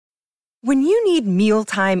When you need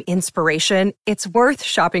mealtime inspiration, it's worth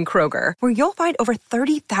shopping Kroger, where you'll find over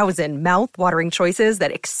 30,000 mouth-watering choices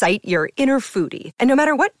that excite your inner foodie. And no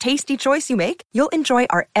matter what tasty choice you make, you'll enjoy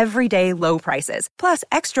our everyday low prices, plus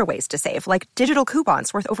extra ways to save, like digital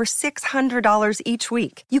coupons worth over $600 each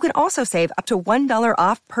week. You can also save up to $1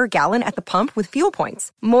 off per gallon at the pump with fuel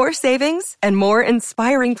points. More savings and more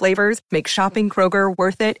inspiring flavors make shopping Kroger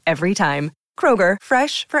worth it every time. Kroger,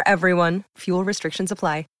 fresh for everyone. Fuel restrictions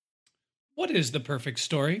apply. What is the perfect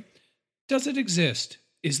story? Does it exist?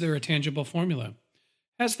 Is there a tangible formula?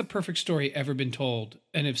 Has the perfect story ever been told?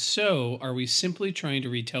 And if so, are we simply trying to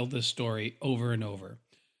retell this story over and over?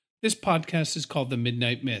 This podcast is called The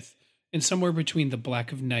Midnight Myth, and somewhere between the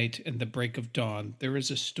black of night and the break of dawn, there is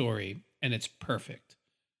a story, and it's perfect.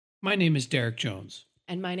 My name is Derek Jones.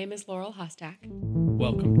 And my name is Laurel Hostak.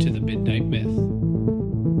 Welcome to The Midnight Myth.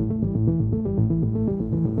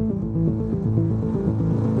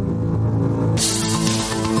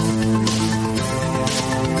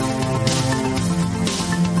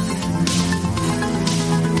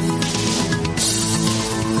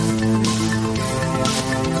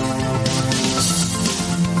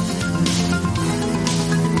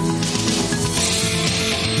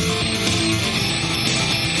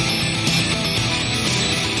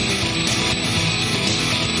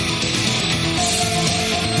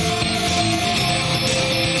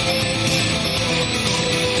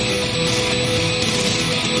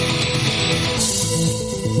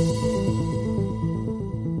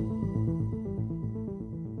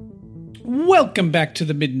 Welcome back to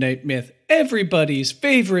The Midnight Myth, everybody's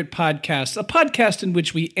favorite podcast, a podcast in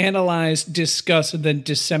which we analyze, discuss, and then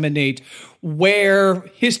disseminate where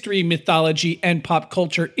history, mythology, and pop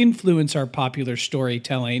culture influence our popular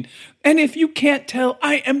storytelling. And if you can't tell,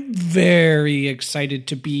 I am very excited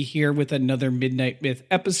to be here with another Midnight Myth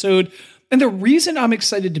episode. And the reason I'm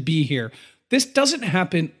excited to be here, this doesn't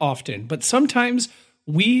happen often, but sometimes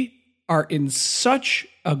we are in such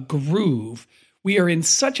a groove, we are in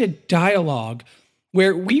such a dialogue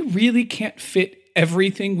where we really can't fit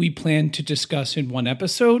everything we plan to discuss in one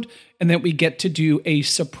episode, and that we get to do a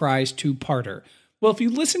surprise two-parter. Well, if you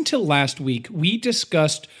listened to last week, we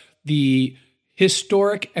discussed the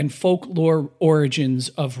historic and folklore origins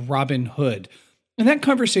of Robin Hood. And that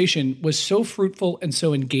conversation was so fruitful and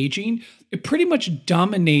so engaging, it pretty much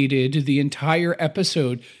dominated the entire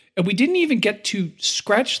episode. And we didn't even get to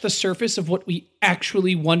scratch the surface of what we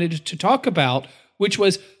actually wanted to talk about, which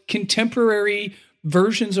was contemporary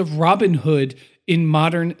versions of Robin Hood in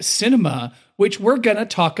modern cinema, which we're going to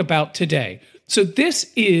talk about today. So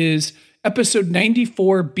this is episode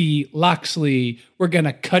 94B, Loxley. We're going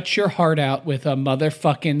to cut your heart out with a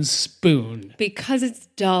motherfucking spoon. Because it's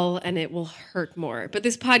dull and it will hurt more. But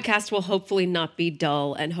this podcast will hopefully not be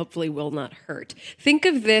dull and hopefully will not hurt. Think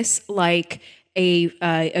of this like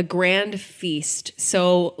a grand feast.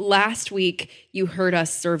 So last week you heard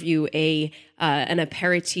us serve you an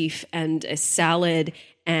aperitif and a salad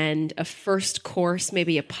and a first course,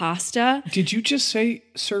 maybe a pasta. Did you just say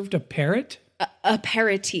served a parrot?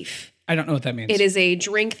 Aperitif. I don't know what that means. It is a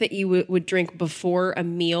drink that you would drink before a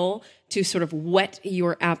meal to sort of whet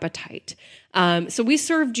your appetite. So we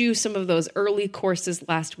served you some of those early courses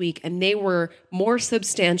last week, and they were more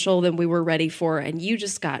substantial than we were ready for, and you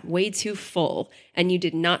just got way too full, and you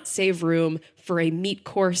did not save room for a meat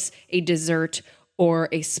course, a dessert, or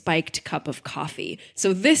a spiked cup of coffee.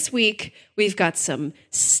 So this week, we've got some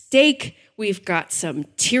steak, we've got some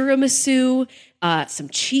tiramisu, some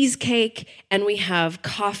cheesecake, and we have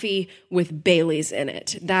coffee with Baileys in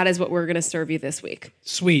it. That is what we're going to serve you this week.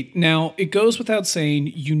 Sweet. Now, it goes without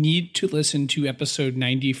saying, you need to listen to episode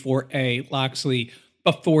 94A, Loxley,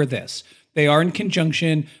 before this. They are in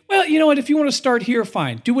conjunction. Well, you know what? If you want to start here,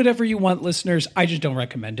 fine. Do whatever you want, listeners. I just don't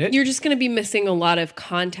recommend it. You're just going to be missing a lot of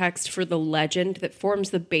context for the legend that forms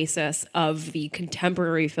the basis of the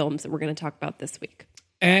contemporary films that we're going to talk about this week.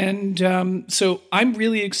 And so I'm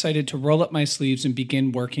really excited to roll up my sleeves and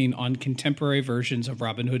begin working on contemporary versions of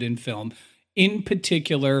Robin Hood in film. In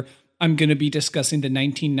particular, I'm going to be discussing the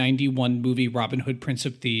 1991 movie Robin Hood, Prince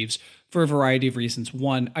of Thieves for a variety of reasons.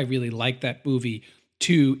 One, I really like that movie.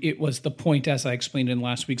 Two, it was the point, as I explained in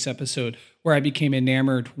last week's episode, where I became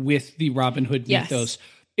enamored with the Robin Hood mythos.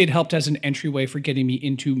 It helped as an entryway for getting me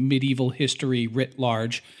into medieval history writ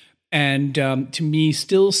large. And to me,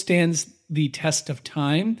 still stands the test of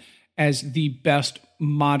time as the best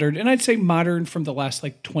modern, and I'd say modern from the last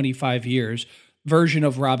 25 years, version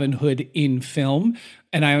of Robin Hood in film.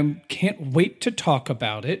 And I can't wait to talk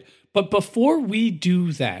about it. But before we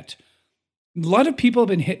do that, a lot of people have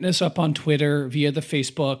been hitting us up on Twitter via the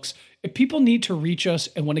Facebooks If people need to reach us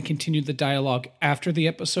and want to continue the dialogue after the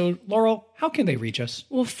episode, Laurel, how can they reach us?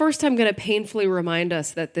 Well, first, I'm going to painfully remind us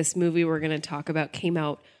that this movie we're going to talk about came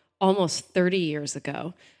out almost 30 years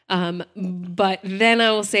ago. But then I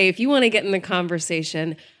will say, if you want to get in the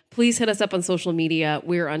conversation, please hit us up on social media.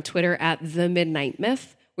 We're on Twitter at The Midnight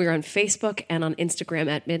Myth. We're on Facebook and on Instagram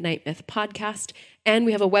at Midnight Myth Podcast. And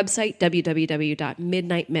we have a website,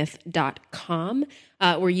 www.midnightmyth.com,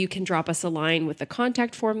 where you can drop us a line with the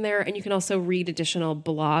contact form there. And you can also read additional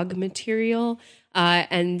blog material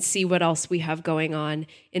and see what else we have going on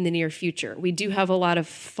in the near future. We do have a lot of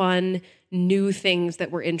fun new things that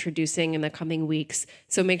we're introducing in the coming weeks.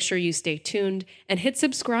 So make sure you stay tuned and hit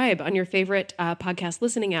subscribe on your favorite podcast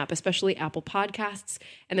listening app, especially Apple Podcasts.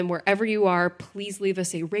 And then wherever you are, please leave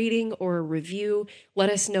us a rating or a review. Let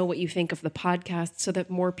us know what you think of the podcast so that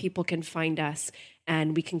more people can find us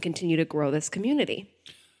and we can continue to grow this community.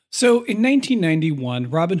 So in 1991,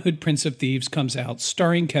 Robin Hood, Prince of Thieves comes out,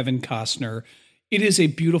 starring Kevin Costner. It is a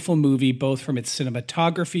beautiful movie, both from its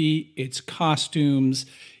cinematography, its costumes.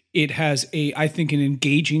 It has I think, an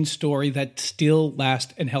engaging story that still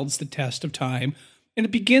lasts and holds the test of time. And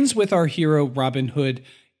it begins with our hero, Robin Hood,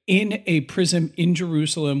 in a prison in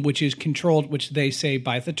Jerusalem, which is controlled, which they say,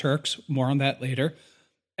 by the Turks. More on that later.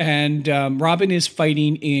 And Robin is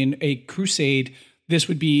fighting in a crusade. This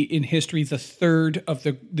would be, in history, the third of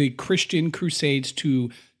the Christian crusades to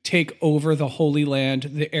take over the Holy Land,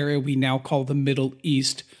 the area we now call the Middle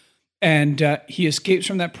East. And he escapes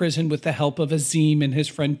from that prison with the help of Azim and his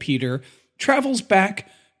friend Peter, travels back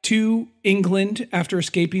to England after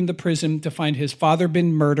escaping the prison to find his father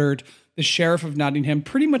been murdered, the sheriff of Nottingham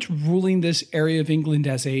pretty much ruling this area of England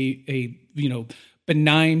as a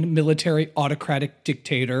benign military autocratic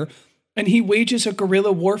dictator. And he wages a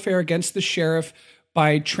guerrilla warfare against the sheriff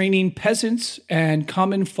by training peasants and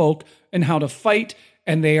common folk in how to fight.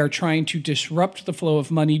 And they are trying to disrupt the flow of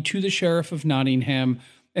money to the sheriff of Nottingham.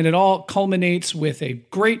 And it all culminates with a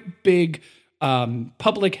great big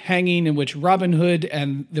public hanging in which Robin Hood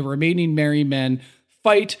and the remaining merry men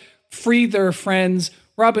fight, free their friends.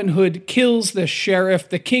 Robin Hood kills the sheriff.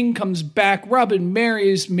 The king comes back. Robin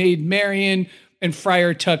marries Maid Marian, and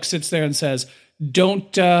Friar Tuck sits there and says,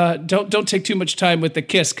 "Don't take too much time with the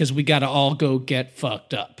kiss, because we got to all go get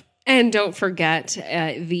fucked up." And don't forget,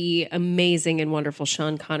 the amazing and wonderful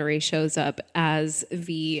Sean Connery shows up as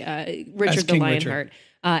the Richard the Lionheart.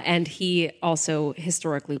 And he also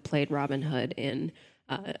historically played Robin Hood in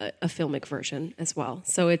a filmic version as well.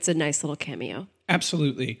 So it's a nice little cameo.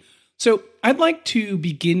 Absolutely. So I'd like to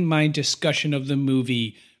begin my discussion of the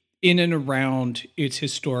movie in and around its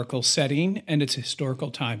historical setting and its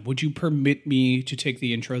historical time. Would you permit me to take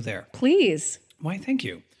the intro there? Please. Why, thank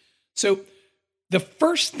you. So the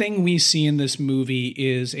first thing we see in this movie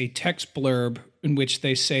is a text blurb in which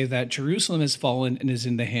they say that Jerusalem has fallen and is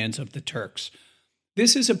in the hands of the Turks.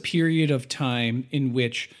 This is a period of time in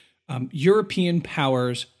which European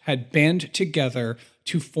powers had band together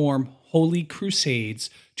to form holy crusades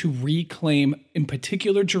to reclaim, in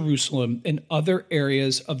particular, Jerusalem and other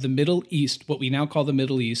areas of the Middle East, what we now call the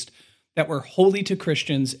Middle East, that were holy to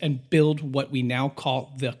Christians, and build what we now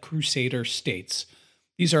call the Crusader states.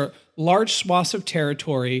 These are large swaths of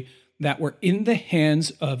territory that were in the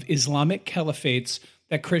hands of Islamic caliphates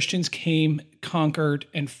that Christians came, conquered,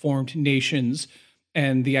 and formed nations.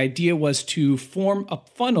 And the idea was to form a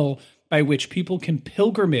funnel by which people can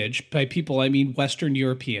pilgrimage. By people, I mean Western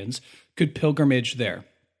Europeans could pilgrimage there.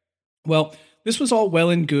 Well, this was all well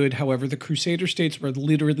and good. However, the Crusader states were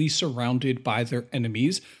literally surrounded by their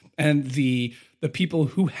enemies and the people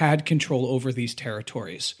who had control over these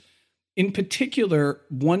territories. In particular,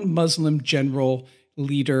 one Muslim general,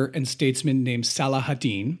 leader, and statesman named Salah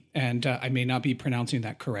ad-Din, and I may not be pronouncing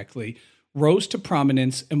that correctly, rose to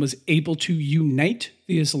prominence and was able to unite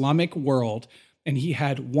the Islamic world. And he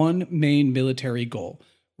had one main military goal: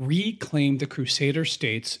 reclaim the Crusader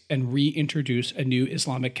states and reintroduce a new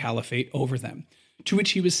Islamic caliphate over them, to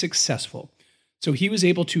which he was successful. So he was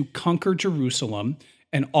able to conquer Jerusalem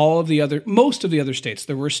and most of the other states.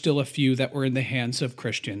 There were still a few that were in the hands of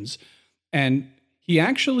Christians. And he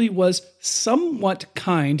actually was somewhat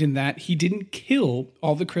kind in that he didn't kill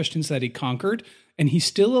all the Christians that he conquered, and he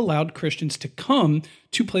still allowed Christians to come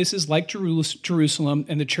to places like Jerusalem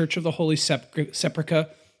and the Church of the Holy Sepulchre.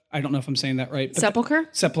 I don't know if I'm saying that right. Sepulchre?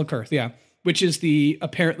 Sepulchre, yeah. Which is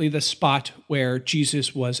apparently the spot where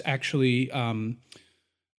Jesus was actually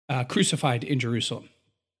crucified in Jerusalem.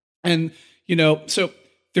 And, so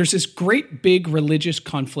there's this great big religious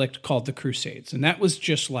conflict called the Crusades. And that was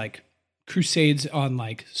just like crusades on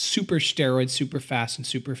like super steroids, super fast, and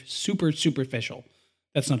super superficial.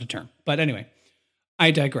 That's not a term. But anyway,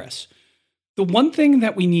 I digress. The one thing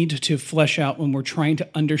that we need to flesh out when we're trying to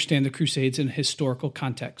understand the Crusades in a historical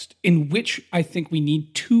context, in which I think we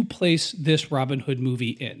need to place this Robin Hood movie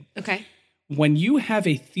in. Okay. When you have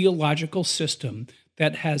a theological system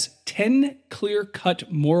that has 10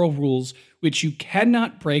 clear-cut moral rules which you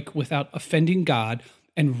cannot break without offending God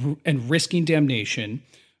and risking damnation,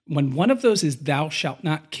 when one of those is thou shalt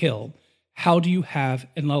not kill, how do you have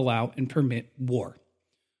and allow and permit war?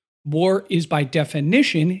 War is by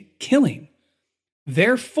definition killing.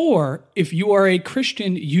 Therefore, if you are a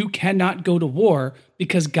Christian, you cannot go to war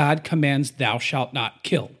because God commands thou shalt not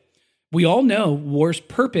kill. We all know war's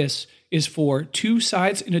purpose is for two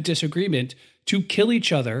sides in a disagreement to kill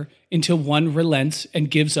each other until one relents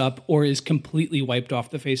and gives up or is completely wiped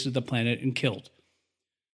off the face of the planet and killed.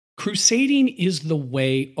 Crusading is the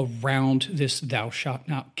way around this thou shalt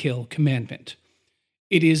not kill commandment.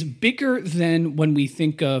 It is bigger than when we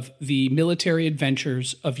think of the military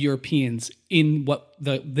adventures of Europeans in what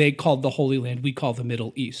they called the Holy Land, we call the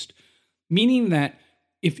Middle East. Meaning that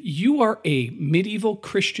if you are a medieval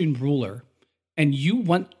Christian ruler and you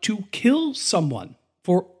want to kill someone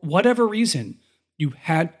for whatever reason, you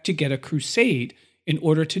had to get a crusade in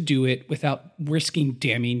order to do it without risking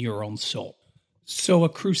damning your own soul. So a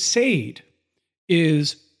crusade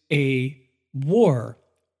is a war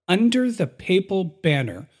under the papal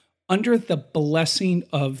banner, under the blessing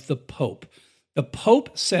of the Pope. The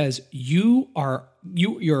Pope says your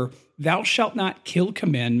thou shalt not kill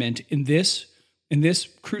commandment in this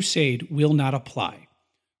crusade will not apply.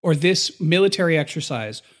 Or this military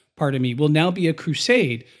exercise, will now be a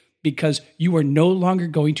crusade because you are no longer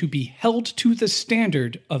going to be held to the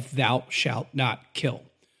standard of thou shalt not kill.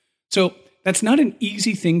 So that's not an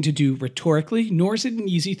easy thing to do rhetorically, nor is it an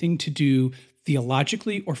easy thing to do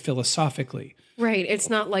theologically or philosophically. Right.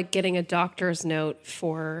 It's not like getting a doctor's note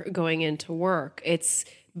for going into work. It's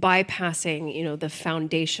bypassing, the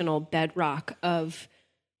foundational bedrock of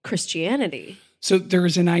Christianity. So there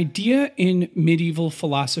is an idea in medieval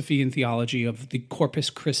philosophy and theology of the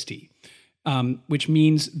Corpus Christi, which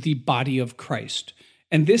means the body of Christ.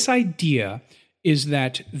 And this idea is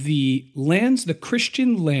that the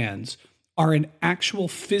Christian lands, are an actual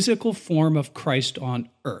physical form of Christ on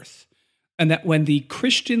earth. And that when the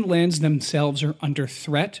Christian lands themselves are under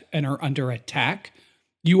threat and are under attack,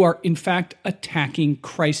 you are in fact attacking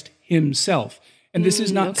Christ himself. And this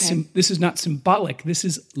is not this is not symbolic. This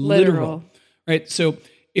is literal. Right? So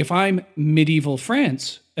if I'm medieval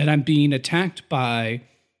France and I'm being attacked by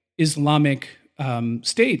Islamic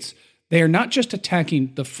states, they are not just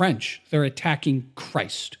attacking the French, they're attacking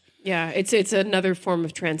Christ. Yeah, it's another form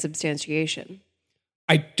of transubstantiation.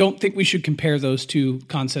 I don't think we should compare those two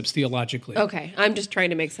concepts theologically. Okay, I'm just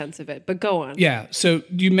trying to make sense of it, but go on. Yeah, so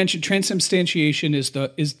you mentioned transubstantiation is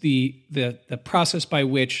the process by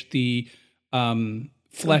which the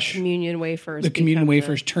flesh, communion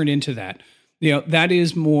wafers turn into that. That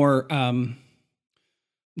is more.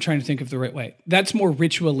 I'm trying to think of the right way. That's more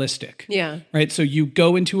ritualistic. Yeah. Right. So you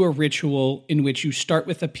go into a ritual in which you start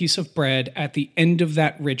with a piece of bread. At the end of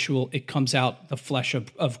that ritual, it comes out the flesh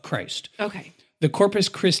of Christ. Okay. The Corpus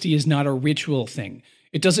Christi is not a ritual thing.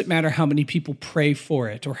 It doesn't matter how many people pray for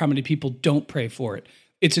it or how many people don't pray for it.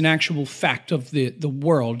 It's an actual fact of the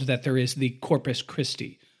world that there is the Corpus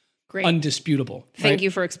Christi. Great. Undisputable. Thank you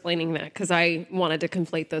for explaining that, because I wanted to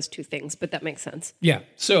conflate those two things, but that makes sense. Yeah.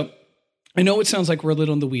 So I know it sounds like we're a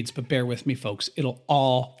little in the weeds, but bear with me, folks. It'll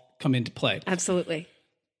all come into play. Absolutely.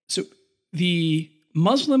 So the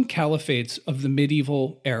Muslim caliphates of the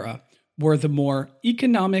medieval era were the more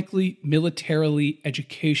economically, militarily,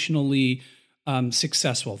 educationally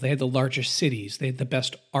successful. They had the largest cities. They had the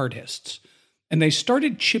best artists. And they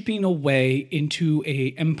started chipping away into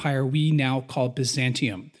an empire we now call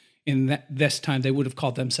Byzantium. In this time, they would have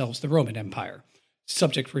called themselves the Roman Empire.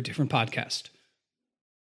 Subject for a different podcast.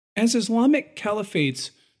 As Islamic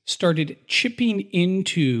caliphates started chipping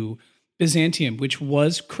into Byzantium, which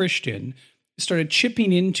was Christian, started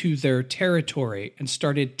chipping into their territory and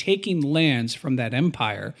started taking lands from that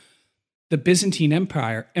empire, the Byzantine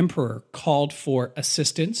emperor called for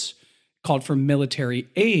assistance, called for military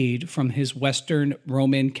aid from his Western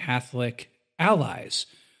Roman Catholic allies.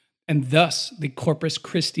 And thus, the Corpus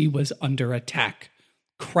Christi was under attack.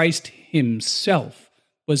 Christ himself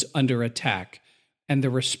was under attack. And the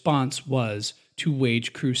response was to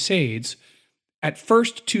wage crusades, at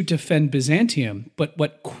first to defend Byzantium, but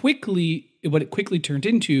what it quickly turned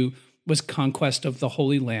into was conquest of the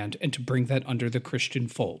Holy Land and to bring that under the Christian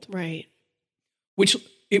fold. Right. Which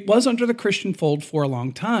it was under the Christian fold for a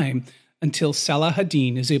long time until Salah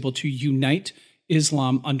ad-Din is able to unite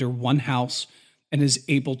Islam under one house and is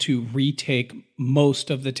able to retake most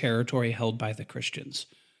of the territory held by the Christians.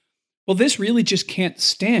 Well, this really just can't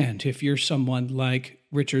stand if you're someone like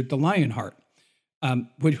Richard the Lionheart,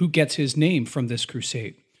 who gets his name from this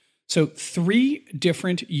crusade. So 3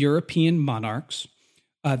 different European monarchs,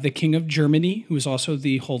 the King of Germany, who is also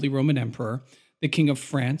the Holy Roman Emperor, the King of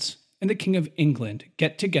France, and the King of England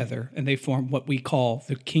get together and they form what we call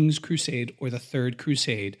the King's Crusade or the Third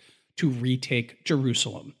Crusade to retake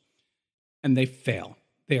Jerusalem. And they fail.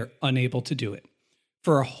 They are unable to do it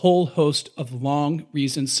for a whole host of long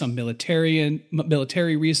reasons, some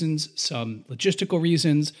military reasons, some logistical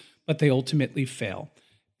reasons, but they ultimately fail.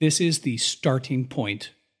 This is the starting point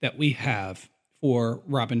that we have for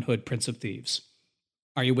Robin Hood, Prince of Thieves.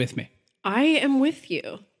 Are you with me? I am with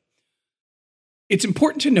you. It's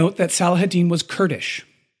important to note that Saladin was Kurdish.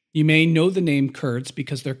 You may know the name Kurds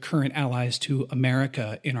because they're current allies to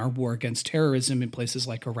America in our war against terrorism in places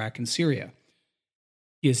like Iraq and Syria.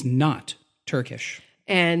 He is not Turkish.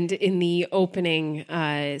 And in the opening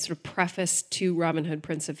sort of preface to Robin Hood,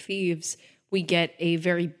 Prince of Thieves, we get a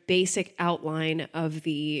very basic outline of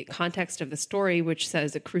the context of the story, which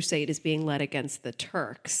says a crusade is being led against the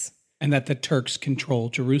Turks. And that the Turks control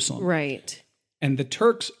Jerusalem. Right. And the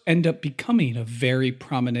Turks end up becoming a very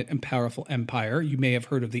prominent and powerful empire. You may have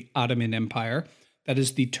heard of the Ottoman Empire. That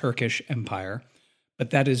is the Turkish Empire. But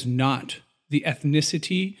that is not the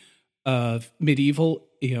ethnicity of medieval,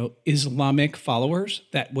 Islamic followers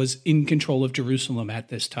that was in control of Jerusalem at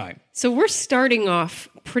this time. So we're starting off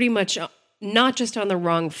pretty much not just on the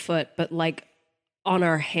wrong foot, but like on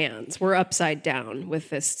our hands. We're upside down with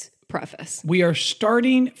this preface. We are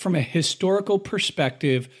starting from a historical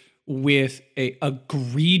perspective with a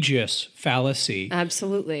egregious fallacy.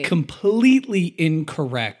 Absolutely. Completely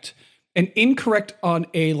incorrect. And incorrect on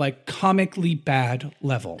a comically bad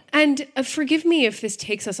level. And forgive me if this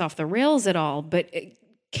takes us off the rails at all, but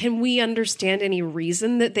can we understand any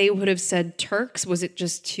reason that they would have said Turks? Was it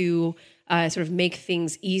just to sort of make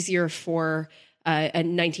things easier for a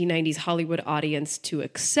 1990s Hollywood audience to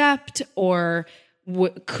accept? Or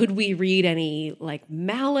could we read any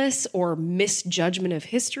malice or misjudgment of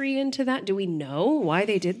history into that? Do we know why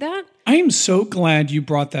they did that? I am so glad you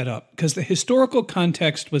brought that up because the historical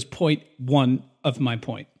context was point 1 of my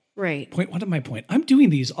point. Right. Point 1 of my point. I'm doing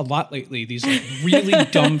these a lot lately, these really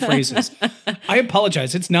dumb phrases. I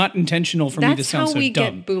apologize. It's not intentional for me to sound so dumb. That's how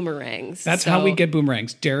we get boomerangs. That's how we get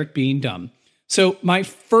boomerangs. Derek being dumb. So my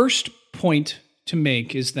first point to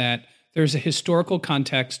make is that there's a historical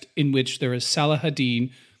context in which there is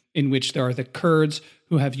Saladin, in which there are the Kurds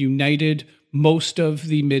who have united most of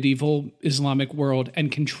the medieval Islamic world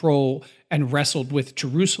and control and wrestled with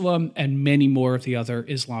Jerusalem, and many more of the other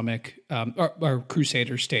Islamic or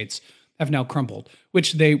Crusader states have now crumbled,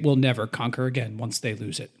 which they will never conquer again once they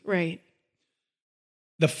lose it. Right.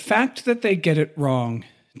 The fact that they get it wrong,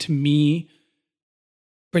 to me,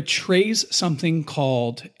 betrays something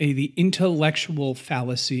called the intellectual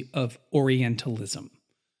fallacy of Orientalism.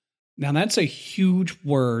 Now, that's a huge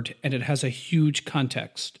word, and it has a huge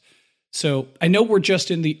context. So I know we're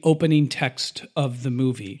just in the opening text of the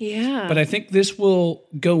movie. Yeah. But I think this will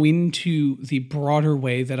go into the broader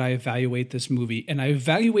way that I evaluate this movie. And I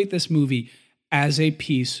evaluate this movie as a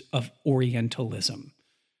piece of Orientalism.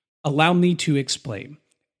 Allow me to explain.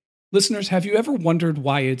 Listeners, have you ever wondered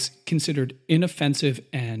why it's considered inoffensive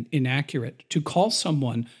and inaccurate to call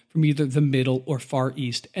someone from either the Middle or Far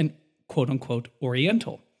East an quote-unquote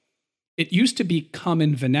Oriental? It used to be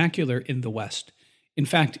common vernacular in the West. In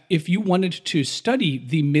fact, if you wanted to study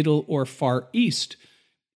the Middle or Far East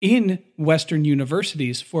in Western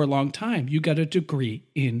universities for a long time, you got a degree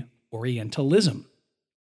in Orientalism.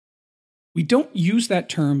 We don't use that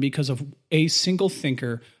term because of a single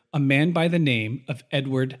thinker, a man by the name of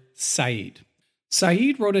Edward Said.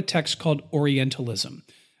 Said wrote a text called Orientalism,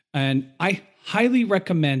 and I highly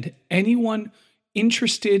recommend anyone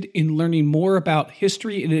interested in learning more about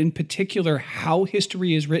history, and in particular how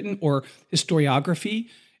history is written, or historiography,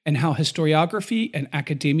 and how historiography and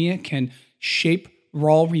academia can shape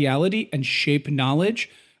raw reality and shape knowledge,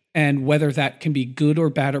 and whether that can be good or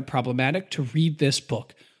bad or problematic, to read this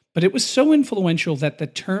book. But it was so influential that the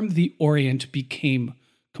term the Orient became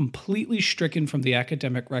completely stricken from the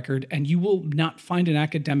academic record, and you will not find an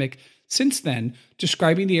academic since then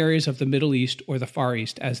describing the areas of the Middle East or the Far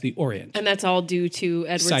East as the Orient. And that's all due to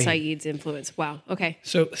Edward Said's influence. Wow. Okay.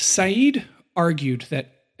 So Said argued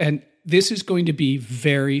that, and this is going to be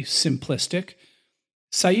very simplistic,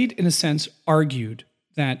 Said, in a sense, argued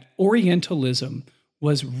that Orientalism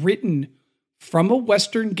was written from a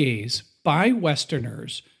Western gaze by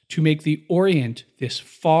Westerners to make the Orient this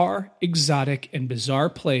far, exotic, and bizarre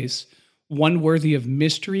place one worthy of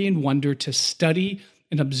mystery and wonder to study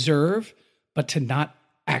and observe, but to not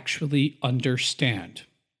actually understand.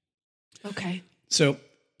 Okay. So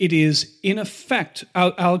it is, in effect,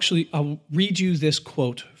 I'll read you this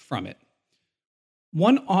quote from it.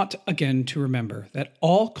 One ought again to remember that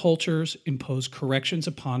all cultures impose corrections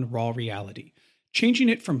upon raw reality, changing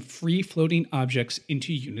it from free-floating objects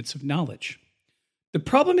into units of knowledge. The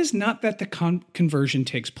problem is not that the conversion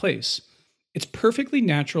takes place. It's perfectly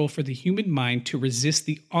natural for the human mind to resist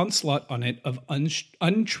the onslaught on it of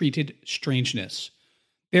untreated strangeness.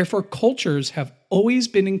 Therefore, cultures have always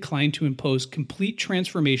been inclined to impose complete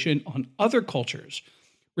transformation on other cultures,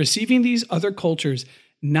 receiving these other cultures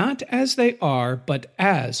not as they are, but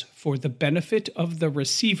as, for the benefit of the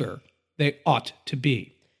receiver, they ought to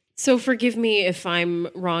be. So forgive me if I'm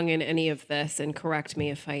wrong in any of this and correct me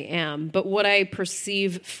if I am, but what I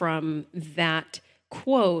perceive from that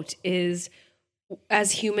quote is,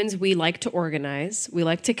 as humans, we like to organize, we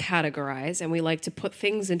like to categorize, and we like to put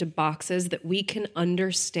things into boxes that we can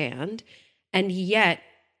understand. And yet,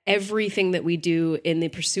 everything that we do in the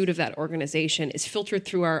pursuit of that organization is filtered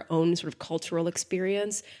through our own sort of cultural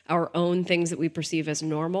experience, our own things that we perceive as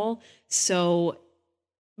normal. So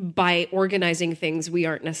by organizing things, we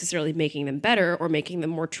aren't necessarily making them better or making them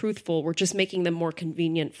more truthful. We're just making them more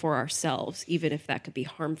convenient for ourselves, even if that could be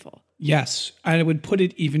harmful. Yes, I would put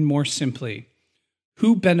it even more simply.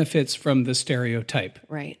 Who benefits from the stereotype?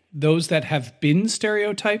 Right. Those that have been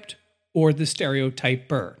stereotyped or the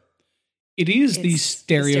stereotyper? It is the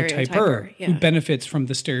stereotyper who benefits from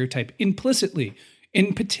the stereotype implicitly,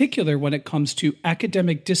 in particular when it comes to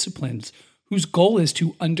academic disciplines whose goal is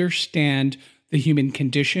to understand the human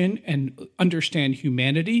condition and understand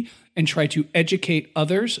humanity and try to educate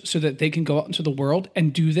others so that they can go out into the world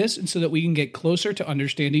and do this and so that we can get closer to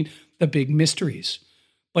understanding the big mysteries.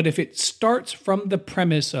 But if it starts from the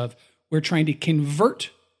premise of we're trying to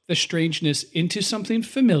convert the strangeness into something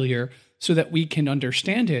familiar so that we can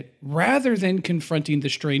understand it, rather than confronting the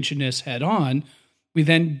strangeness head on, we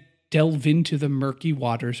then delve into the murky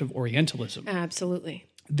waters of Orientalism. Absolutely.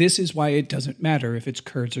 This is why it doesn't matter if it's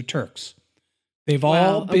Kurds or Turks. They've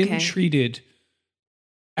all been treated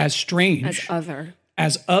as strange,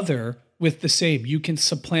 as other with the same. You can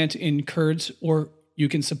supplant in Kurds, or you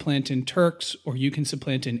can supplant in Turks, or you can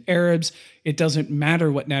supplant in Arabs. It doesn't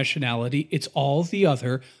matter what nationality. It's all the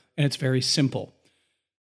other, and it's very simple.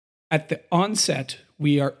 At the onset,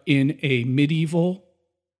 we are in a medieval,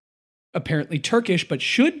 apparently Turkish, but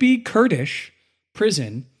should be Kurdish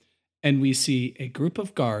prison, and we see a group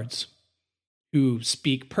of guards who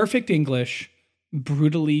speak perfect English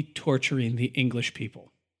brutally torturing the English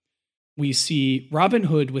people. We see Robin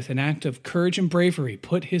Hood, with an act of courage and bravery,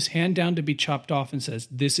 put his hand down to be chopped off and says,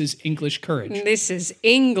 "This is English courage." This is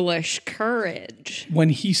English courage. When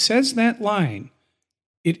he says that line,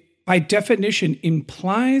 it by definition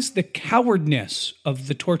implies the cowardness of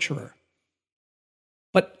the torturer.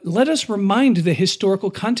 But let us remind the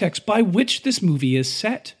historical context by which this movie is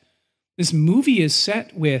set. This movie is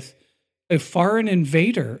set with a foreign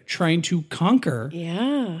invader trying to conquer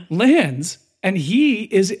lands, and he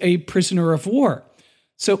is a prisoner of war.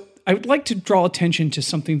 So I would like to draw attention to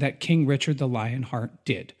something that King Richard the Lionheart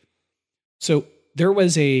did. So there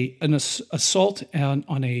was an assault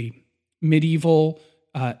on a medieval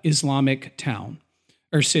Islamic town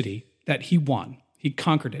or city that he won. He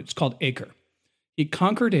conquered it. It's called Acre. He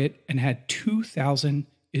conquered it and had 2,000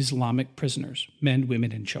 Islamic prisoners, men,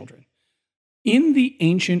 women, and children. In the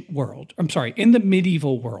ancient world, in the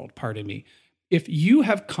medieval world, if you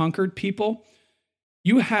have conquered people,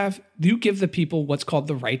 you give the people what's called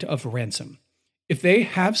the right of ransom. If they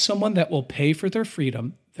have someone that will pay for their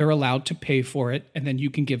freedom, they're allowed to pay for it, and then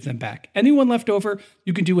you can give them back. Anyone left over,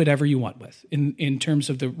 you can do whatever you want with in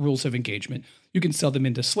terms of the rules of engagement. You can sell them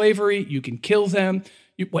into slavery, you can kill them,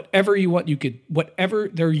 whatever you want, whatever,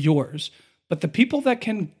 they're yours. But the people that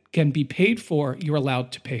can be paid for, you're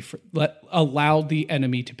allowed to pay for. Allow the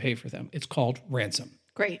enemy to pay for them. It's called ransom.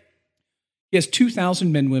 Great. He has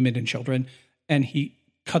 2,000 men, women, and children, and he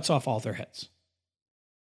cuts off all their heads.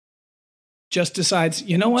 Just decides,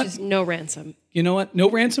 you know what? Just no ransom. You know what? No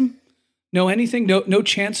ransom? No anything? No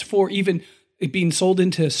chance for even it being sold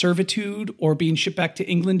into servitude or being shipped back to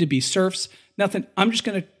England to be serfs? Nothing. I'm just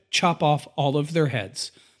going to chop off all of their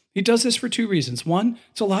heads. He does this for two reasons. One,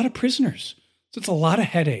 it's a lot of prisoners. So it's a lot of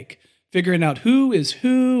headache figuring out who is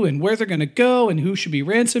who and where they're going to go and who should be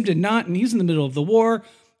ransomed and not. And he's in the middle of the war.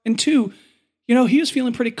 And two, he was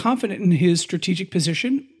feeling pretty confident in his strategic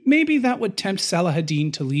position. Maybe that would tempt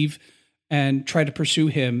Saladin to leave and try to pursue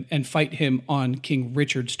him and fight him on King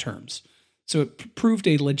Richard's terms. So it proved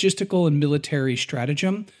a logistical and military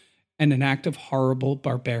stratagem. and an act of horrible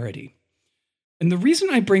barbarity. And the reason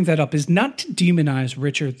I bring that up is not to demonize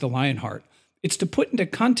Richard the Lionheart. It's to put into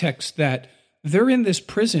context that they're in this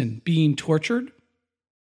prison being tortured,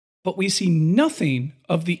 but we see nothing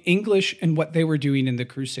of the English and what they were doing in the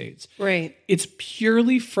Crusades. Right. It's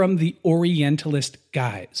purely from the Orientalist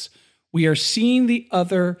guise. We are seeing the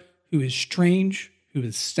other who is strange, who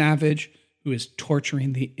is savage, who is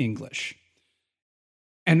torturing the English.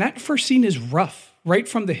 And that first scene is rough, right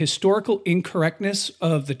from the historical incorrectness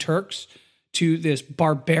of the Turks to this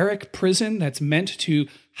barbaric prison that's meant to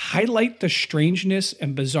highlight the strangeness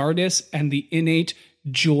and bizarreness and the innate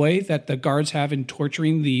joy that the guards have in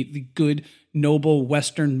torturing the good, noble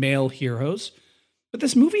Western male heroes. But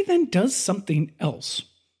this movie then does something else.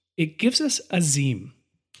 It gives us Azim.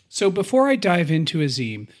 So before I dive into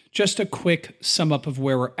Azim, just a quick sum up of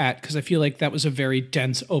where we're at, because I feel like that was a very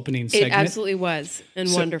dense opening segment. It absolutely was,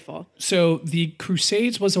 and wonderful. So the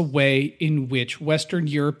Crusades was a way in which Western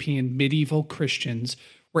European medieval Christians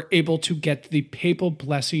were able to get the papal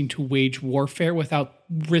blessing to wage warfare without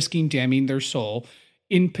risking damning their soul.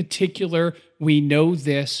 In particular, we know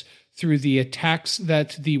this through the attacks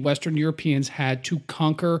that the Western Europeans had to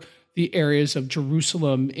conquer the areas of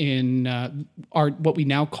Jerusalem in what we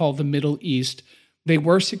now call the Middle East. They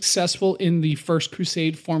were successful in the First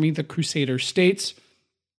Crusade, forming the Crusader states,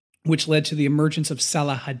 which led to the emergence of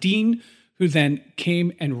Salah ad-Din, who then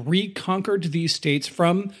came and reconquered these states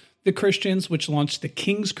from the Christians, which launched the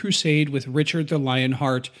King's Crusade with Richard the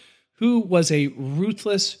Lionheart, who was a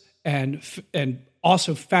ruthless and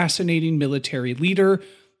also fascinating military leader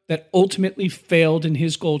that ultimately failed in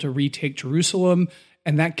his goal to retake Jerusalem.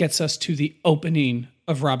 And that gets us to the opening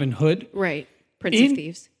of Robin Hood. Right. Prince of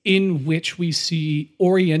Thieves. In which we see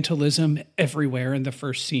Orientalism everywhere in the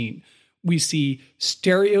first scene. We see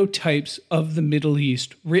stereotypes of the Middle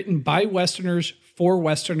East written by Westerners for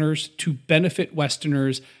Westerners to benefit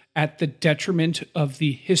Westerners at the detriment of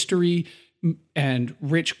the history and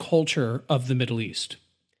rich culture of the Middle East.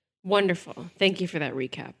 Wonderful. Thank you for that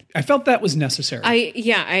recap. I felt that was necessary.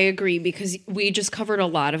 I agree, because we just covered a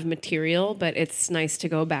lot of material, but it's nice to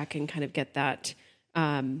go back and kind of get that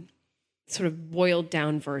sort of boiled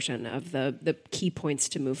down version of the key points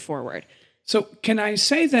to move forward. So can I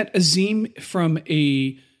say that Azim, from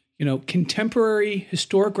a contemporary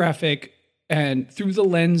historiographic and through the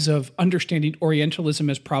lens of understanding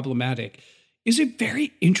Orientalism as problematic, is a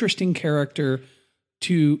very interesting character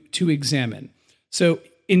to examine. So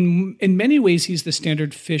in many ways, he's the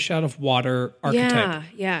standard fish out of water archetype.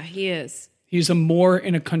 Yeah, he is. He's a Moor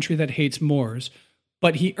in a country that hates Moors,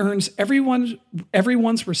 but he earns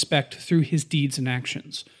everyone's respect through his deeds and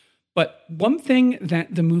actions. But one thing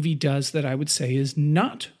that the movie does that I would say is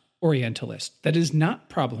not Orientalist, that is not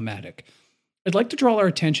problematic, I'd like to draw our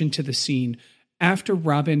attention to the scene after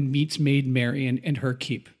Robin meets Maid Marian in her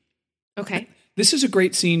keep. Okay. This is a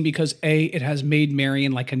great scene because it has Maid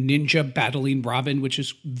Marian like a ninja battling Robin, which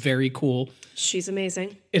is very cool. She's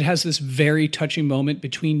amazing. It has this very touching moment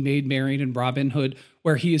between Maid Marian and Robin Hood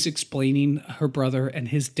where he is explaining her brother and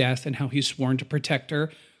his death and how he's sworn to protect her.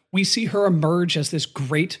 We see her emerge as this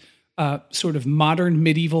great sort of modern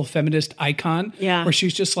medieval feminist icon where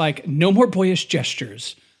she's just like, no more boyish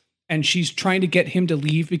gestures. And she's trying to get him to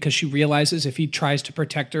leave because she realizes if he tries to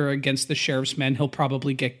protect her against the sheriff's men, he'll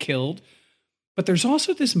probably get killed. But there's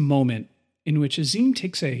also this moment in which Azim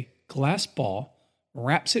takes a glass ball,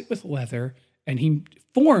 wraps it with leather, and he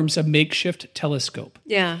forms a makeshift telescope.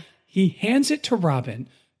 Yeah. He hands it to Robin,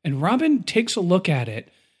 and Robin takes a look at it,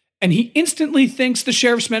 and he instantly thinks the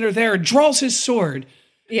sheriff's men are there and draws his sword.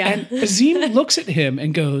 Yeah. And Azim looks at him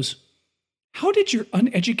and goes, "How did your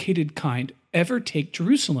uneducated kind ever take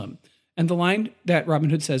Jerusalem?" And the line that Robin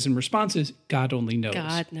Hood says in response is, "God only knows."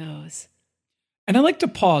 God knows. And I like to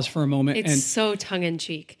pause for a moment. It's so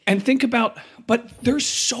tongue-in-cheek. And think about, but there's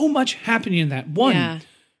so much happening in that. One,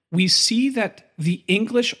 we see that the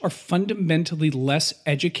English are fundamentally less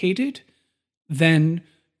educated than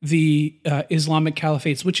the Islamic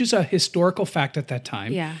caliphates, which is a historical fact at that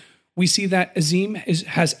time. Yeah. We see that Azim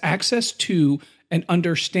has access to and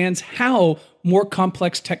understands how more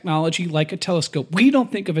complex technology like a telescope. We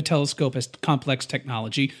don't think of a telescope as complex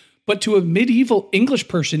technology, but to a medieval English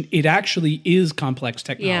person, it actually is complex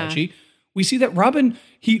technology. Yeah. We see that Robin,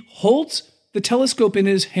 he holds the telescope in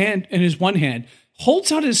his hand, in his one hand,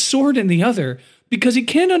 holds out his sword in the other, because he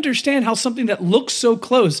can't understand how something that looks so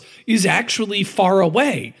close is actually far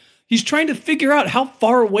away. He's trying to figure out how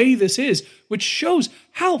far away this is, which shows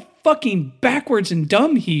how fucking backwards and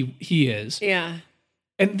dumb he is. Yeah.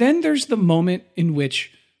 And then there's the moment in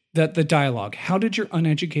which the dialogue, how did your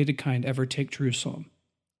uneducated kind ever take Jerusalem?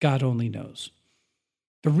 God only knows.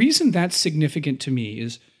 The reason that's significant to me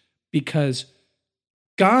is because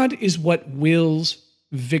God is what wills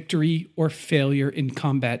victory or failure in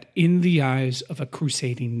combat in the eyes of a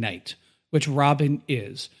crusading knight, which Robin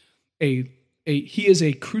is. He is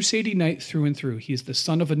a crusading knight through and through. He is the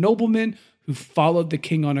son of a nobleman who followed the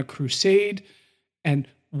king on a crusade, and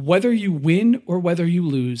whether you win or whether you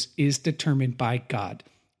lose is determined by God.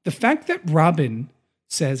 The fact that Robin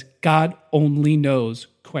says God only knows,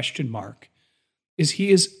 is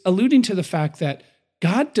he is alluding to the fact that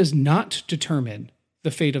God does not determine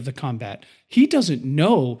the fate of the combat. He doesn't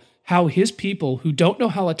know how his people who don't know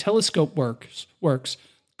how a telescope works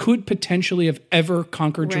could potentially have ever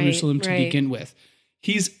conquered Jerusalem to begin with.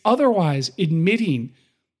 He's otherwise admitting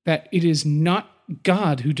that it is not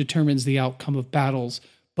God who determines the outcome of battles,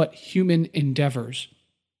 but human endeavors.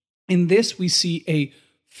 In this, we see a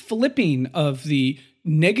flipping of the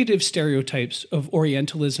negative stereotypes of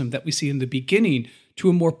Orientalism that we see in the beginning to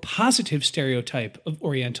a more positive stereotype of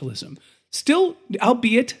Orientalism. Still,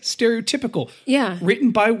 albeit stereotypical. Yeah.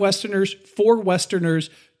 Written by Westerners for Westerners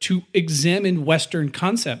to examine Western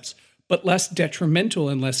concepts, but less detrimental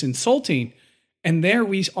and less insulting. And there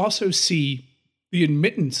we also see the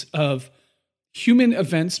admittance of human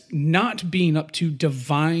events not being up to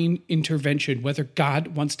divine intervention, whether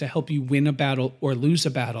God wants to help you win a battle or lose a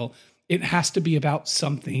battle. It has to be about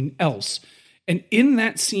something else. And in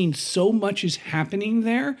that scene, so much is happening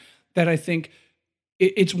there that I think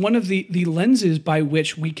it's one of the lenses by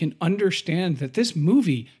which we can understand that this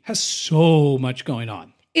movie has so much going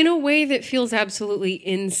on. In a way that feels absolutely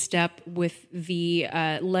in step with the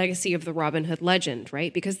legacy of the Robin Hood legend,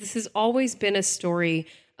 right? Because this has always been a story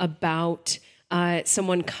about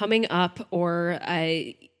someone coming up or,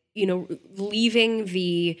 leaving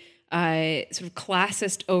the sort of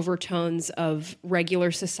classist overtones of regular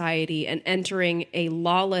society and entering a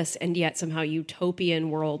lawless and yet somehow utopian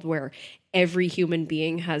world where every human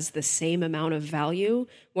being has the same amount of value,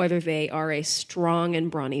 whether they are a strong and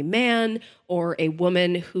brawny man or a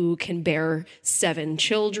woman who can bear 7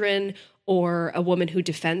 children or a woman who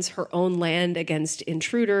defends her own land against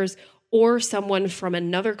intruders or someone from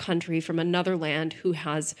another country, from another land who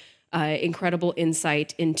has incredible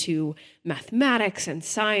insight into mathematics and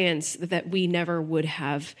science that we never would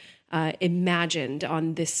have imagined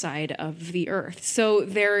on this side of the earth. So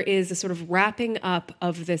there is a sort of wrapping up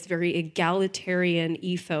of this very egalitarian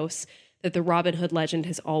ethos that the Robin Hood legend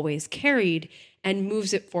has always carried and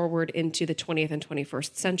moves it forward into the 20th and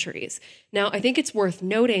 21st centuries. Now, I think it's worth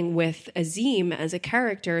noting with Azim as a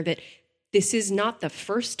character that this is not the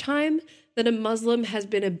first time that a Muslim has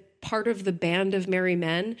been a part of the band of merry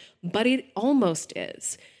men, but it almost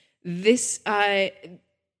is. This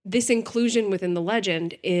inclusion within the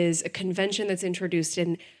legend is a convention that's introduced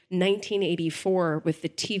in 1984 with the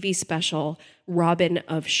TV special Robin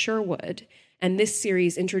of Sherwood. And this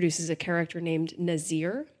series introduces a character named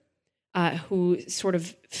Nazir, who sort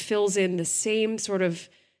of fills in the same sort of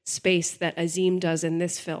space that Azim does in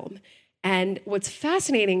this film. And what's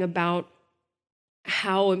fascinating about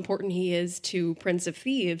how important he is to Prince of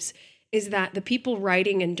Thieves is that the people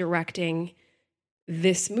writing and directing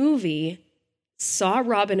this movie saw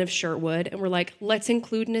Robin of Sherwood and were like, let's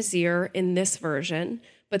include Nazir in this version.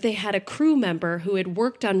 But they had a crew member who had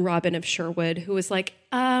worked on Robin of Sherwood who was like,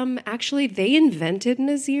 actually, they invented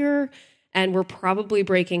Nazir and we're probably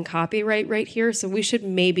breaking copyright right here, so we should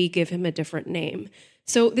maybe give him a different name.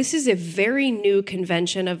 So this is a very new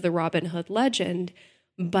convention of the Robin Hood legend,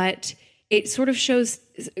 but it sort of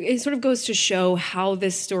goes to show how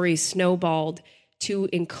this story snowballed to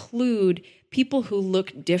include people who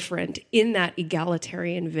look different in that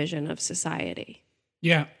egalitarian vision of society.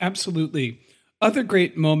 Yeah, absolutely. Other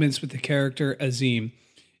great moments with the character Azim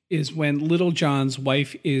is when Little John's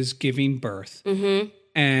wife is giving birth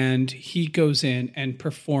and he goes in and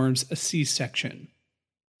performs a C-section.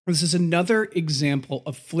 This is another example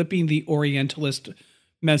of flipping the Orientalist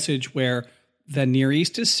message where the Near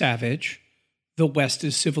East is savage, the West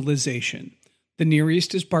is civilization. The Near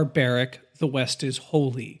East is barbaric, the West is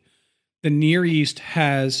holy. The Near East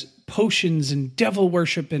has potions and devil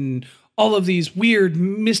worship and all of these weird,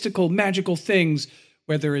 mystical, magical things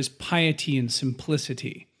where there is piety and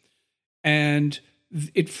simplicity. And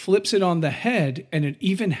it flips it on the head, and it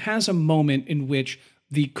even has a moment in which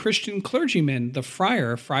the Christian clergyman, the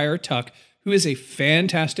Friar Tuck, who is a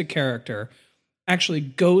fantastic character, actually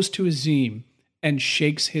goes to Azim and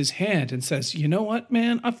shakes his hand and says, you know what,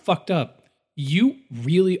 man, I fucked up. You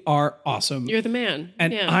really are awesome. You're the man.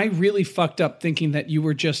 And yeah. I really fucked up thinking that you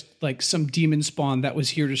were just like some demon spawn that was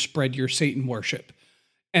here to spread your Satan worship.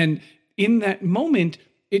 And in that moment,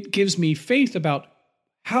 it gives me faith about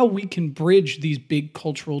how we can bridge these big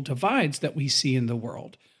cultural divides that we see in the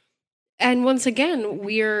world. And once again,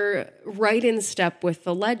 we're right in step with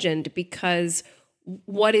the legend, because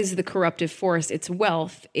what is the corruptive force? It's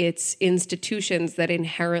wealth. It's institutions that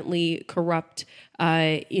inherently corrupt,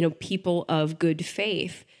 people of good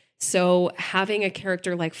faith. So having a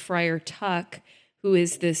character like Friar Tuck, who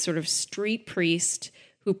is this sort of street priest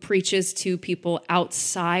who preaches to people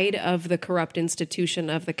outside of the corrupt institution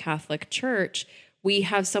of the Catholic Church, we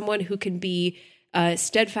have someone who can be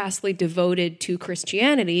steadfastly devoted to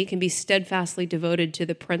Christianity, can be steadfastly devoted to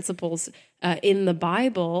the principles in the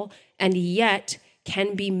Bible, and yet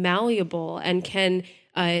can be malleable and can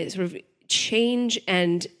sort of change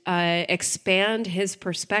and expand his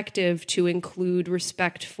perspective to include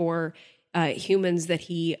respect for humans that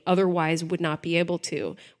he otherwise would not be able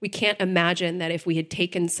to. We can't imagine that if we had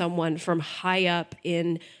taken someone from high up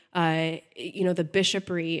in the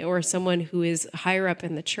bishopry, or someone who is higher up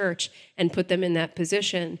in the church, and put them in that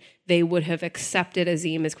position, they would have accepted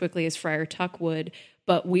Azim as quickly as Friar Tuck would.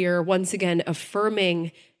 But we are once again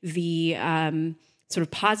affirming the sort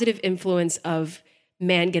of positive influence of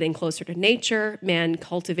man getting closer to nature, man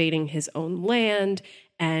cultivating his own land,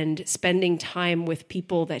 and spending time with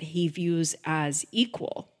people that he views as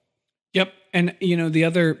equal. Yep. And, the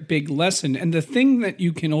other big lesson, and the thing that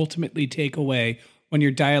you can ultimately take away when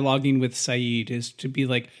you're dialoguing with Saeed, is to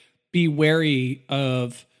be wary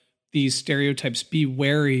of these stereotypes, be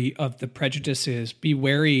wary of the prejudices, be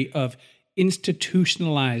wary of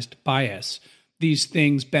institutionalized bias. These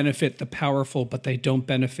things benefit the powerful, but they don't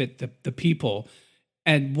benefit the people.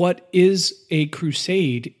 And what is a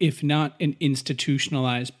crusade if not an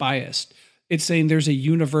institutionalized bias? It's saying there's a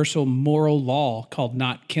universal moral law called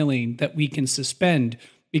not killing that we can suspend,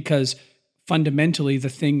 because fundamentally the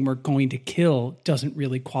thing we're going to kill doesn't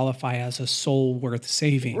really qualify as a soul worth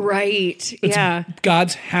saving. Right. Yeah.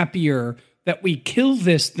 God's happier that we kill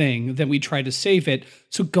this thing than we try to save it.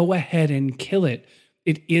 So go ahead and kill it.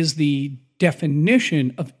 It is the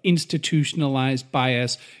definition of institutionalized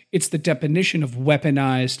bias. It's the definition of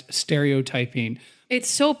weaponized stereotyping. It's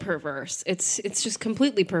so perverse. It's just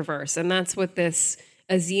completely perverse. And that's what this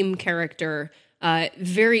Azim character,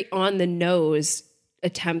 very on the nose,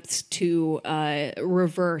 attempts to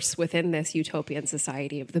reverse within this utopian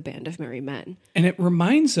society of the Band of Merry Men. And it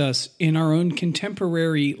reminds us, in our own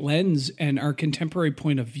contemporary lens and our contemporary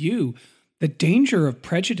point of view, the danger of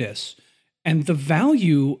prejudice and the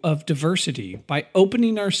value of diversity by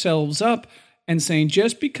opening ourselves up and saying,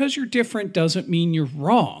 just because you're different doesn't mean you're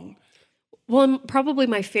wrong. Well, probably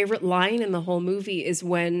my favorite line in the whole movie is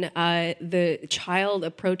when the child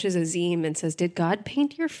approaches Azim and says, "Did God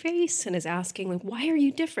paint your face?" and is asking, why are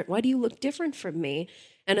you different? Why do you look different from me?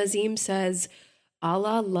 And Azim says,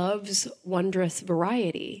 "Allah loves wondrous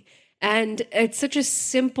variety." And it's such a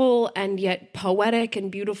simple and yet poetic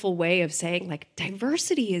and beautiful way of saying,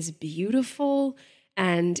 diversity is beautiful,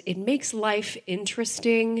 and it makes life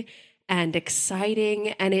interesting and exciting,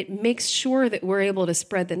 and it makes sure that we're able to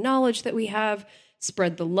spread the knowledge that we have,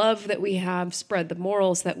 spread the love that we have, spread the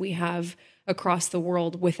morals that we have across the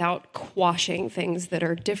world without quashing things that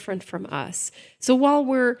are different from us. So while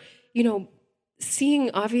we're, seeing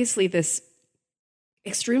obviously this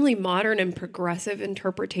extremely modern and progressive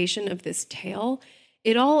interpretation of this tale,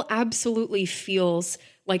 it all absolutely feels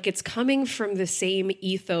like it's coming from the same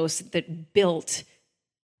ethos that built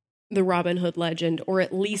the Robin Hood legend, or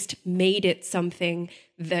at least made it something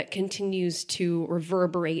that continues to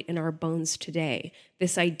reverberate in our bones today.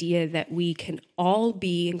 This idea that we can all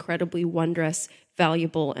be incredibly wondrous,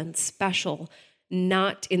 valuable, and special,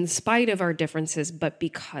 not in spite of our differences, but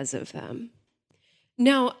because of them.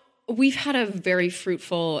 Now, we've had a very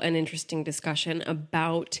fruitful and interesting discussion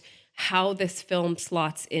about how this film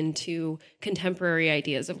slots into contemporary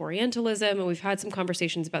ideas of Orientalism, and we've had some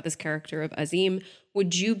conversations about this character of Azim.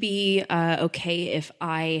 Would you be okay if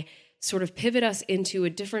I sort of pivot us into a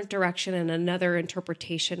different direction and another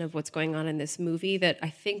interpretation of what's going on in this movie that I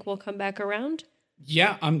think will come back around?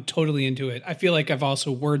 Yeah, I'm totally into it. I feel like I've also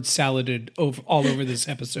word saladed all over this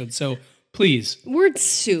episode, so please. Word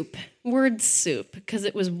soup, because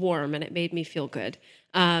it was warm and it made me feel good.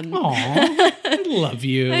 Aw, I love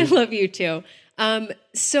you. I love you too.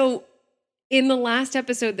 So in the last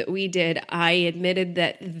episode that we did, I admitted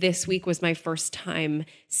that this week was my first time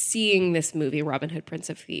seeing this movie, Robin Hood, Prince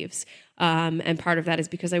of Thieves. And part of that is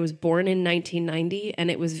because I was born in 1990,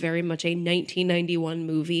 and it was very much a 1991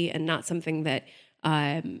 movie and not something that,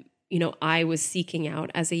 I was seeking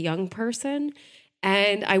out as a young person.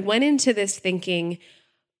 And I went into this thinking,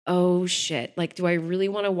 oh shit, do I really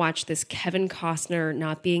want to watch this Kevin Costner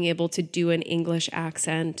not being able to do an English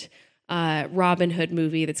accent, Robin Hood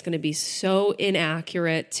movie that's going to be so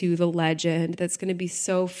inaccurate to the legend, that's going to be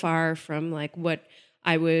so far from like what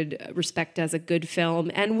I would respect as a good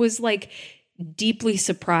film, and was like deeply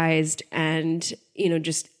surprised and,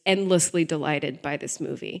 just endlessly delighted by this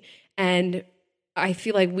movie. And I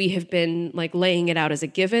feel like we have been like laying it out as a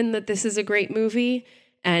given that this is a great movie.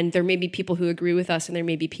 And there may be people who agree with us and there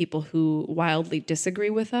may be people who wildly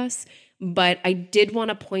disagree with us. But I did want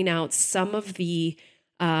to point out some of the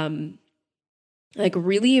like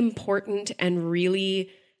really important and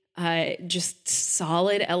really just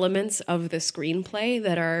solid elements of the screenplay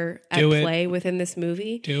that are at play within this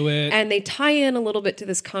movie. Do it. And they tie in a little bit to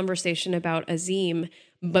this conversation about Azim,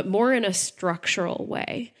 but more in a structural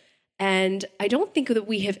way. And I don't think that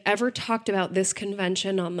we have ever talked about this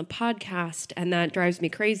convention on the podcast, and that drives me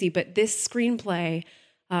crazy. But this screenplay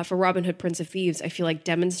for Robin Hood, Prince of Thieves, I feel like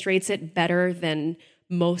demonstrates it better than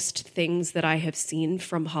most things that I have seen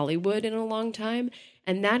from Hollywood in a long time.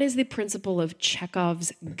 And that is the principle of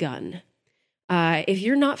Chekhov's gun. If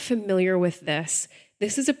you're not familiar with this,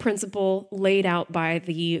 this is a principle laid out by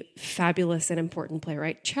the fabulous and important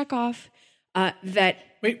playwright Chekhov that...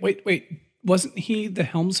 Wait. Wasn't he the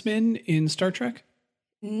helmsman in Star Trek?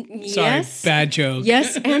 Yes. Sorry, bad joke.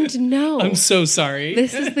 Yes and no. I'm so sorry.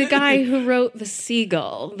 This is the guy who wrote The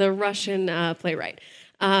Seagull, the Russian playwright.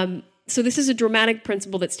 So this is a dramatic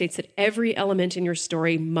principle that states that every element in your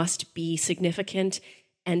story must be significant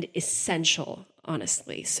and essential,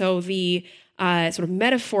 honestly. So the sort of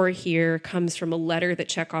metaphor here comes from a letter that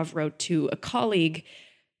Chekhov wrote to a colleague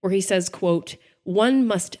where he says, quote, "One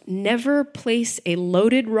must never place a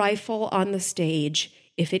loaded rifle on the stage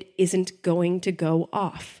if it isn't going to go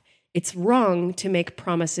off. It's wrong to make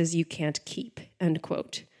promises you can't keep," end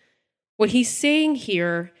quote. What he's saying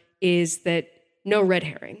here is that no red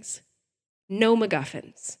herrings, no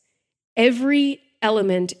MacGuffins. Every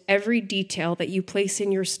element, every detail that you place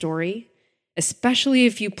in your story, especially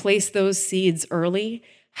if you place those seeds early,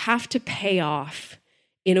 have to pay off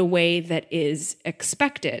in a way that is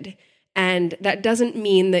expected. And that doesn't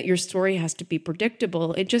mean that your story has to be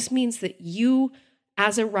predictable. It just means that you,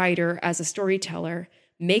 as a writer, as a storyteller,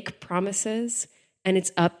 make promises, and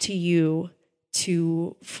it's up to you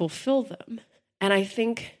to fulfill them. And I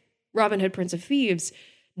think Robin Hood, Prince of Thieves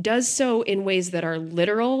does so in ways that are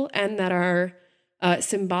literal and that are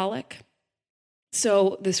symbolic.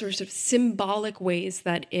 So the sort of symbolic ways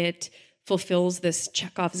that it fulfills this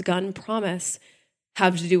Chekhov's gun promise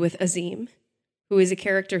have to do with Azim, who is a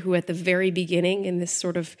character who at the very beginning in this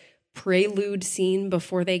sort of prelude scene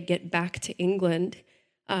before they get back to England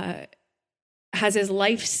has his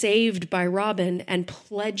life saved by Robin and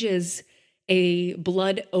pledges a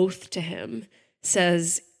blood oath to him,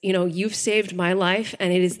 says, "You've saved my life,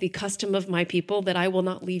 and it is the custom of my people that I will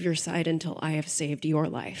not leave your side until I have saved your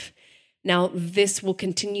life." Now, this will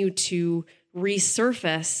continue to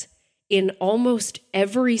resurface in almost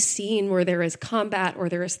every scene where there is combat or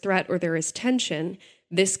there is threat or there is tension.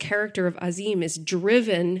 This character of Azim is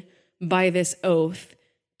driven by this oath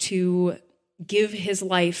to give his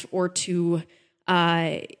life or to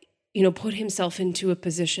put himself into a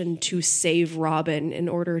position to save Robin in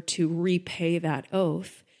order to repay that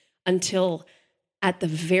oath, until at the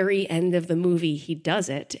very end of the movie he does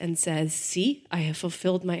it and says, "See, I have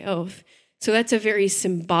fulfilled my oath." So that's a very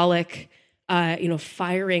symbolic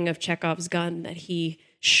firing of Chekhov's gun that he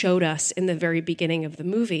showed us in the very beginning of the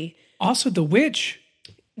movie. Also, the witch.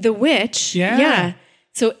 The witch, yeah.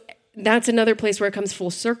 So that's another place where it comes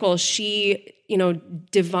full circle. She,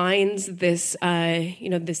 divines this,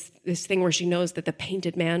 this thing where she knows that the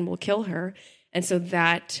painted man will kill her, and so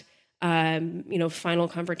that, final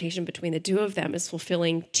confrontation between the two of them is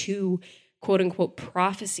fulfilling two quote unquote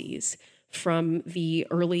prophecies from the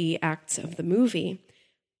early acts of the movie.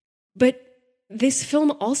 But this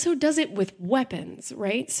film also does it with weapons,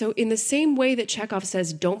 right? So in the same way that Chekhov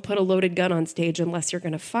says, don't put a loaded gun on stage unless you're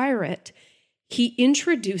going to fire it, he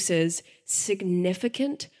introduces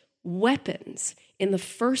significant weapons in the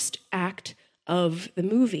first act of the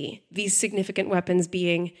movie. These significant weapons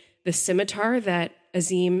being the scimitar that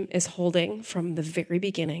Azim is holding from the very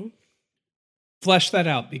beginning. Flesh that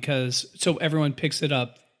out, so everyone picks it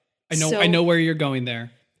up. I know where you're going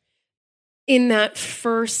there. In that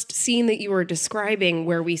first scene that you were describing,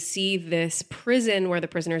 where we see this prison where the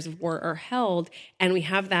prisoners of war are held, and we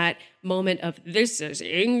have that moment of, "This is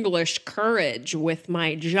English courage" with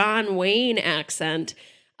my John Wayne accent,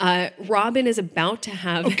 Robin is about to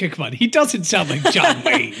have... Okay, come on. He doesn't sound like John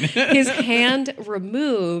Wayne. his hand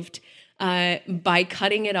removed by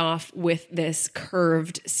cutting it off with this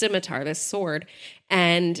curved scimitar, this sword.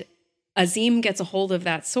 And Azim gets a hold of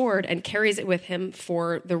that sword and carries it with him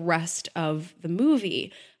for the rest of the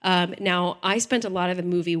movie. Now, I spent a lot of the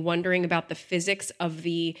movie wondering about the physics of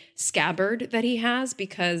the scabbard that he has,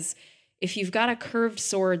 because if you've got a curved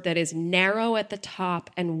sword that is narrow at the top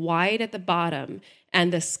and wide at the bottom,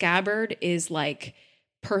 and the scabbard is like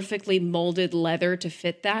perfectly molded leather to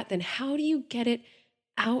fit that, then how do you get it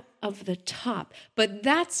out of the top? But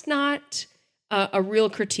that's not a real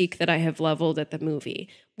critique that I have leveled at the movie.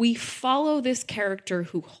 We follow this character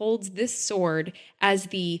who holds this sword as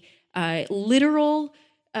the literal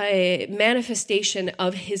manifestation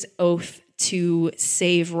of his oath to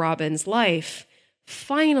save Robin's life,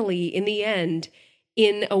 finally, in the end,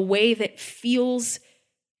 in a way that feels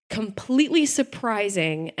completely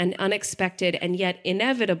surprising and unexpected and yet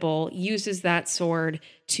inevitable, uses that sword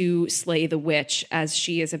to slay the witch as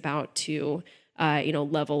she is about to,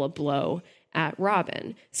 level a blow at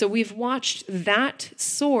Robin. So we've watched that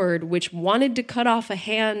sword, which wanted to cut off a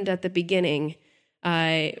hand at the beginning,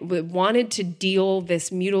 wanted to deal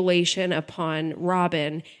this mutilation upon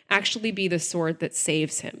Robin, actually be the sword that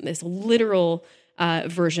saves him, this literal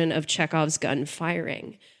version of Chekhov's gun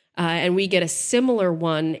firing. And we get a similar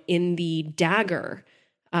one in the dagger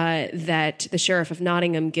that the Sheriff of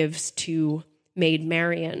Nottingham gives to Maid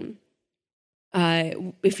Marian.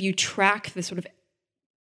 If you track the sort of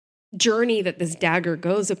journey that this dagger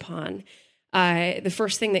goes upon, the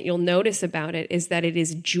first thing that you'll notice about it is that it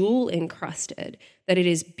is jewel encrusted, that it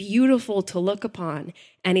is beautiful to look upon,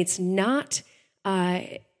 and it's not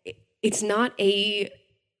a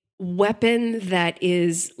weapon that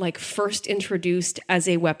is like first introduced as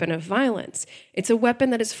a weapon of violence. It's a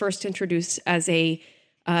weapon that is first introduced as a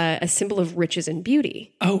symbol of riches and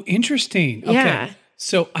beauty. Oh, interesting. Okay. Yeah.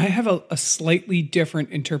 So I have a slightly different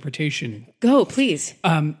interpretation. Go, please.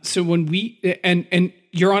 So when we, and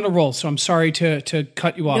you're on a roll, so I'm sorry to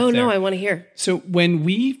cut you off there. No, I want to hear. So when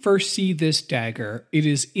we first see this dagger, it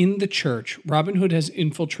is in the church. Robin Hood has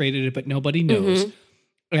infiltrated it, but nobody knows. Mm-hmm.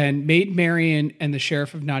 And Maid Marian and the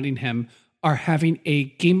Sheriff of Nottingham are having a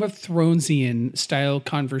Game of Thronesian style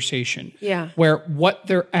conversation. Yeah. Where what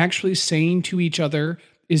they're actually saying to each other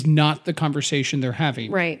is not the conversation they're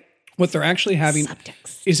having. Right. What they're actually having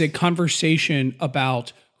Subtext. is a conversation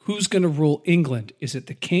about who's going to rule England. Is it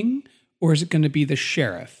the king or is it going to be the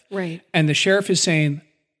sheriff? Right. And the sheriff is saying,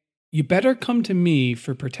 you better come to me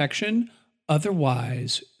for protection.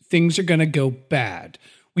 Otherwise, things are going to go bad.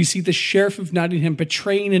 We see the Sheriff of Nottingham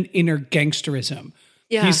betraying an inner gangsterism.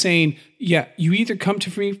 Yeah. He's saying, yeah, you either come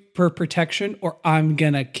to me for protection or I'm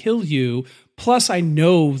going to kill you. Plus, I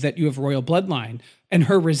know that you have royal bloodline. And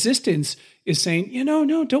her resistance is saying,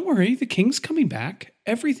 no, don't worry. The king's coming back.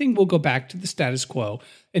 Everything will go back to the status quo.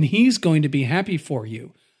 And he's going to be happy for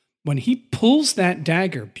you. When he pulls that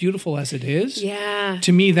dagger, beautiful as it is,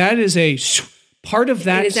 to me, that is a part of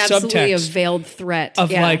that subtext. It is absolutely a veiled threat.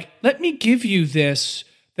 Of like, let me give you this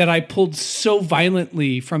that I pulled so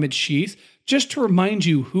violently from its sheath, just to remind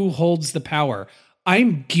you who holds the power.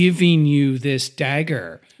 I'm giving you this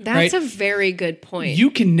dagger. That's a very good point. You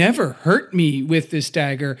can never hurt me with this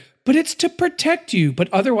dagger, but it's to protect you.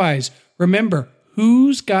 But otherwise, remember,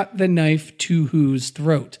 who's got the knife to whose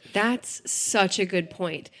throat? That's such a good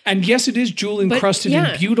point. And yes, it is jewel encrusted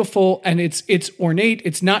and beautiful, and it's ornate.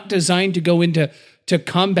 It's not designed to go into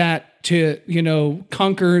combat to,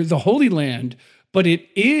 conquer the Holy Land. But it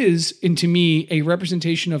is, and to me, a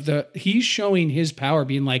representation of he's showing his power,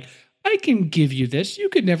 being like, I can give you this. You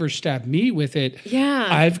could never stab me with it. Yeah.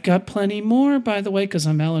 I've got plenty more, by the way, because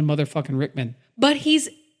I'm Alan motherfucking Rickman. But he's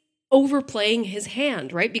overplaying his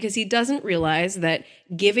hand, right? Because he doesn't realize that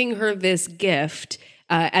giving her this gift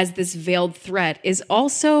as this veiled threat is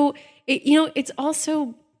also, it's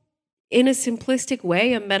also in a simplistic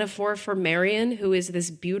way, a metaphor for Marian, who is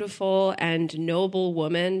this beautiful and noble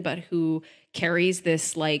woman, but who carries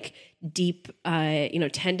this like deep,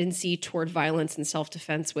 tendency toward violence and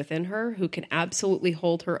self-defense within her, who can absolutely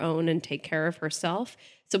hold her own and take care of herself.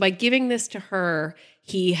 So by giving this to her,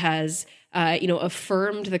 he has,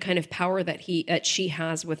 affirmed the kind of power that she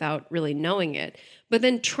has without really knowing it. But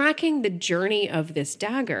then tracking the journey of this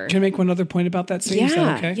dagger. Can I make one other point about that scene? Yeah, is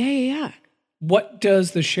that okay? Yeah. What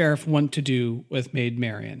does the sheriff want to do with Maid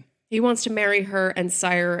Marian? He wants to marry her and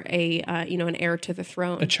sire an heir to the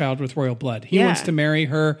throne. A child with royal blood. He wants to marry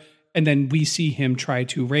her, and then we see him try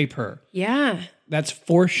to rape her. Yeah. That's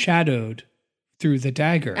foreshadowed through the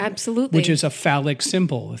dagger. Absolutely. Which is a phallic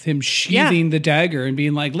symbol of him sheathing the dagger and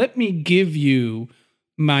being like, let me give you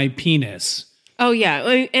my penis. Oh yeah,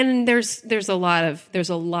 and there's a lot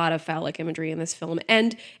of phallic imagery in this film,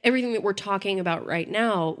 and everything that we're talking about right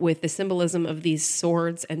now with the symbolism of these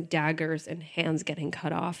swords and daggers and hands getting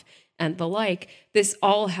cut off and the like. This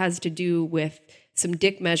all has to do with some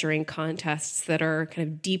dick measuring contests that are kind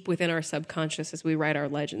of deep within our subconscious as we write our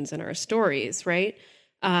legends and our stories, right?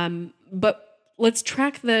 But let's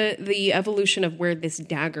track the evolution of where this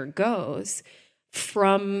dagger goes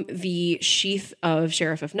from the sheath of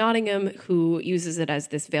Sheriff of Nottingham, who uses it as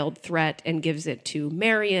this veiled threat and gives it to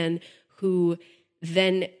Marion, who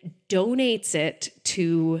then donates it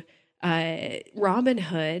to Robin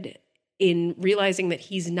Hood in realizing that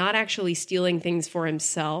he's not actually stealing things for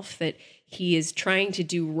himself, that he is trying to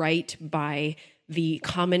do right by the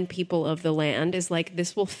common people of the land, is like,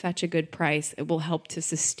 this will fetch a good price. It will help to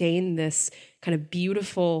sustain this kind of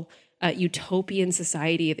beautiful utopian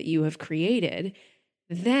society that you have created.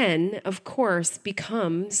 Then, of course,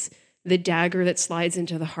 becomes the dagger that slides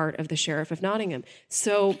into the heart of the Sheriff of Nottingham.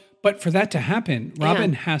 So, but for that to happen,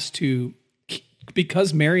 Robin has to,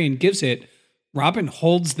 because Marion gives it, Robin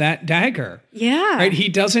holds that dagger. Yeah. Right? He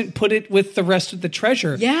doesn't put it with the rest of the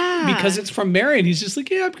treasure. Yeah. Because it's from Marion. He's just like,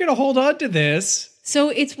 yeah, I'm going to hold on to this. So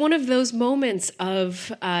it's one of those moments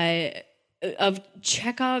of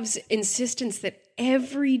Chekhov's insistence that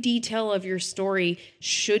every detail of your story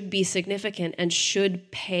should be significant and should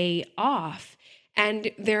pay off.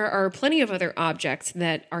 And there are plenty of other objects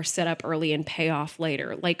that are set up early and pay off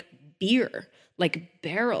later, like beer, like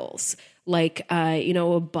barrels, like,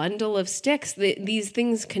 a bundle of sticks. These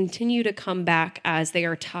things continue to come back as they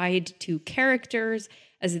are tied to characters,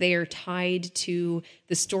 as they are tied to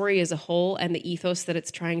the story as a whole and the ethos that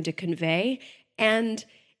it's trying to convey. And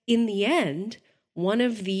in the end, one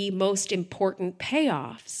of the most important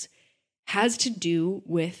payoffs has to do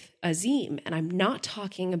with Azim. And I'm not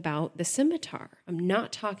talking about the scimitar. I'm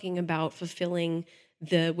not talking about fulfilling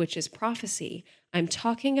the witch's prophecy. I'm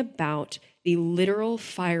talking about the literal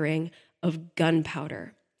firing of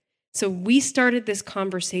gunpowder. So we started this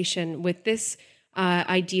conversation with this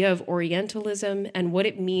idea of Orientalism and what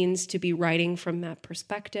it means to be writing from that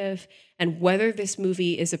perspective, and whether this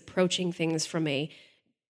movie is approaching things from an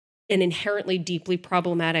inherently deeply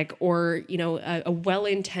problematic or a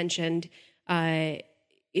well-intentioned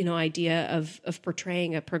idea of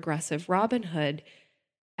portraying a progressive Robin Hood.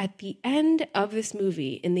 At the end of this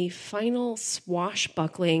movie, in the final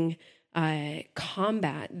swashbuckling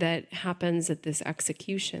combat that happens at this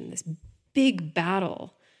execution, this big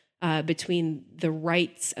battle between the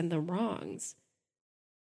rights and the wrongs,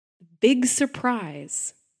 big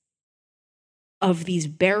surprise of these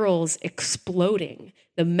barrels exploding,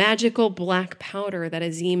 the magical black powder that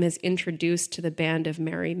Azim has introduced to the band of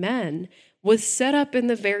merry men was set up in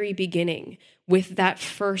the very beginning with that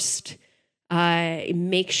first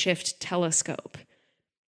makeshift telescope.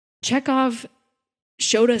 Chekhov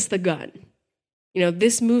showed us the gun.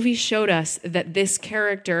 This movie showed us that this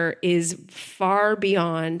character is far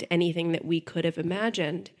beyond anything that we could have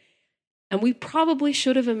imagined. And we probably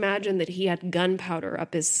should have imagined that he had gunpowder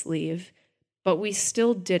up his sleeve, but we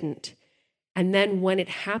still didn't. And then when it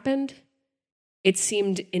happened, it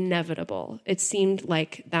seemed inevitable. It seemed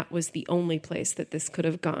like that was the only place that this could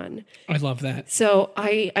have gone. I love that. So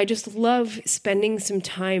I just love spending some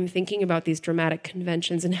time thinking about these dramatic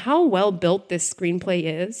conventions and how well built this screenplay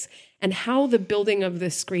is, and how the building of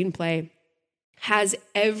this screenplay has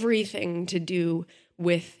everything to do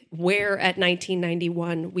with where at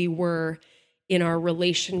 1991 we were in our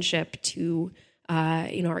relationship to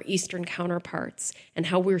our Eastern counterparts, and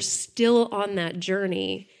how we're still on that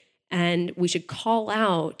journey. And we should call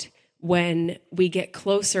out when we get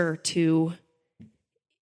closer to,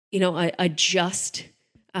 a just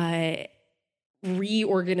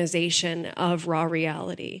reorganization of raw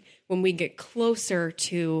reality. When we get closer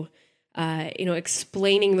to,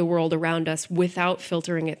 explaining the world around us without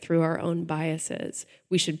filtering it through our own biases,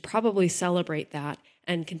 we should probably celebrate that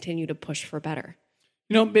and continue to push for better.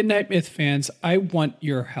 Midnight Myth fans, I want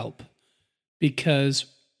your help, because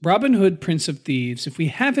Robin Hood, Prince of Thieves, if we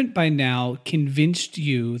haven't by now convinced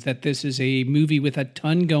you that this is a movie with a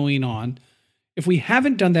ton going on, if we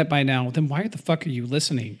haven't done that by now, then why the fuck are you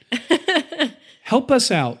listening? Help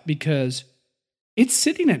us out, because it's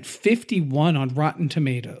sitting at 51 on Rotten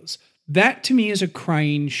Tomatoes. That to me is a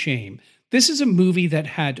crying shame. This is a movie that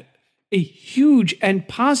had a huge and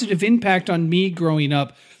positive impact on me growing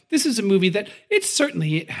up. This is a movie that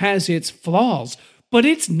it has its flaws, but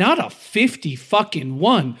it's not a 50 fucking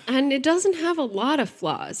one. And it doesn't have a lot of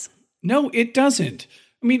flaws. No, it doesn't.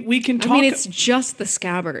 I mean, we can talk. It's just the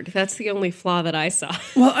scabbard. That's the only flaw that I saw.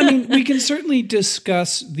 Well, we can certainly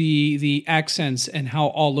discuss the accents and how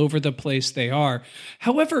all over the place they are.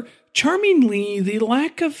 However, charmingly, the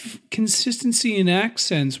lack of consistency in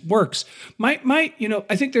accents works. I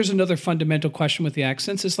think there's another fundamental question with the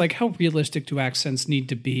accents is like, how realistic do accents need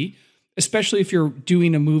to be? especially if you're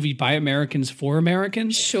doing a movie by Americans for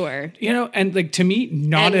Americans. Sure. You know, and like to me,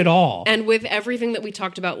 not at all. And with everything that we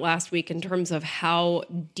talked about last week in terms of how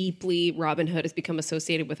deeply Robin Hood has become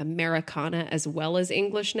associated with Americana as well as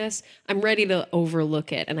Englishness, I'm ready to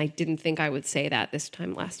overlook it. And I didn't think I would say that this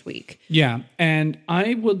time last week. Yeah. And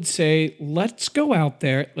I would say, let's go out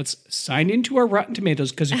there. Let's sign into our Rotten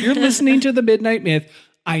Tomatoes. Because if you're listening to the Midnight Myth,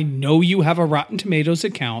 I know you have a Rotten Tomatoes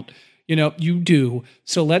account. You know, you do.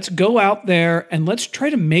 So let's go out there and let's try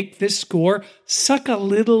to make this score suck a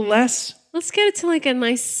little less. Let's get it to like a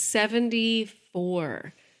nice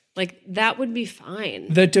 74. Like, that would be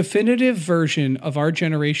fine. The definitive version of our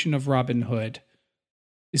generation of Robin Hood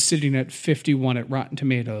is sitting at 51 at Rotten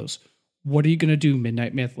Tomatoes. What are you going to do,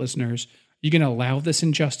 Midnight Myth listeners? Are you going to allow this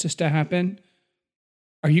injustice to happen?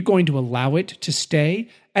 Are you going to allow it to stay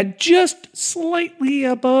at just slightly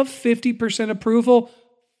above 50% approval?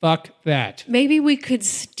 Fuck that. Maybe we could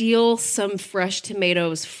steal some fresh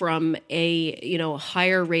tomatoes from a,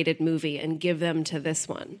 higher rated movie and give them to this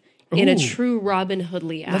one in a true Robin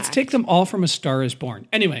Hoodly act. Let's take them all from A Star Is Born.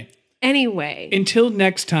 Anyway. Until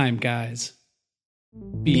next time, guys,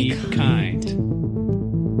 be kind.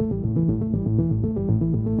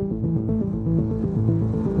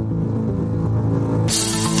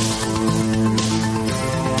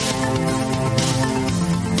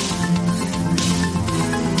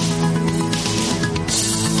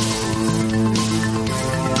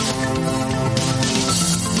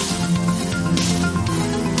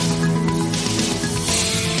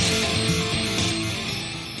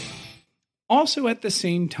 Also, at the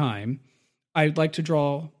same time, I'd like to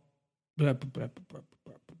draw. I've been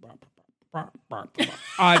talking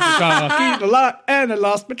a lot and I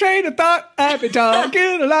lost my train of thought. I've been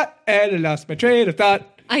talking a lot and I lost my train of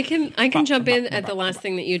thought. I can jump in at the last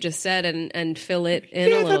thing that you just said and fill it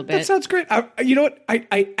in a little bit. That sounds great. You know what?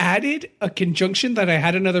 I added a conjunction that I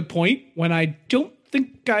had another point when I don't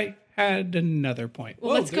think I had another point.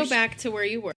 Well, let's go back to where you were.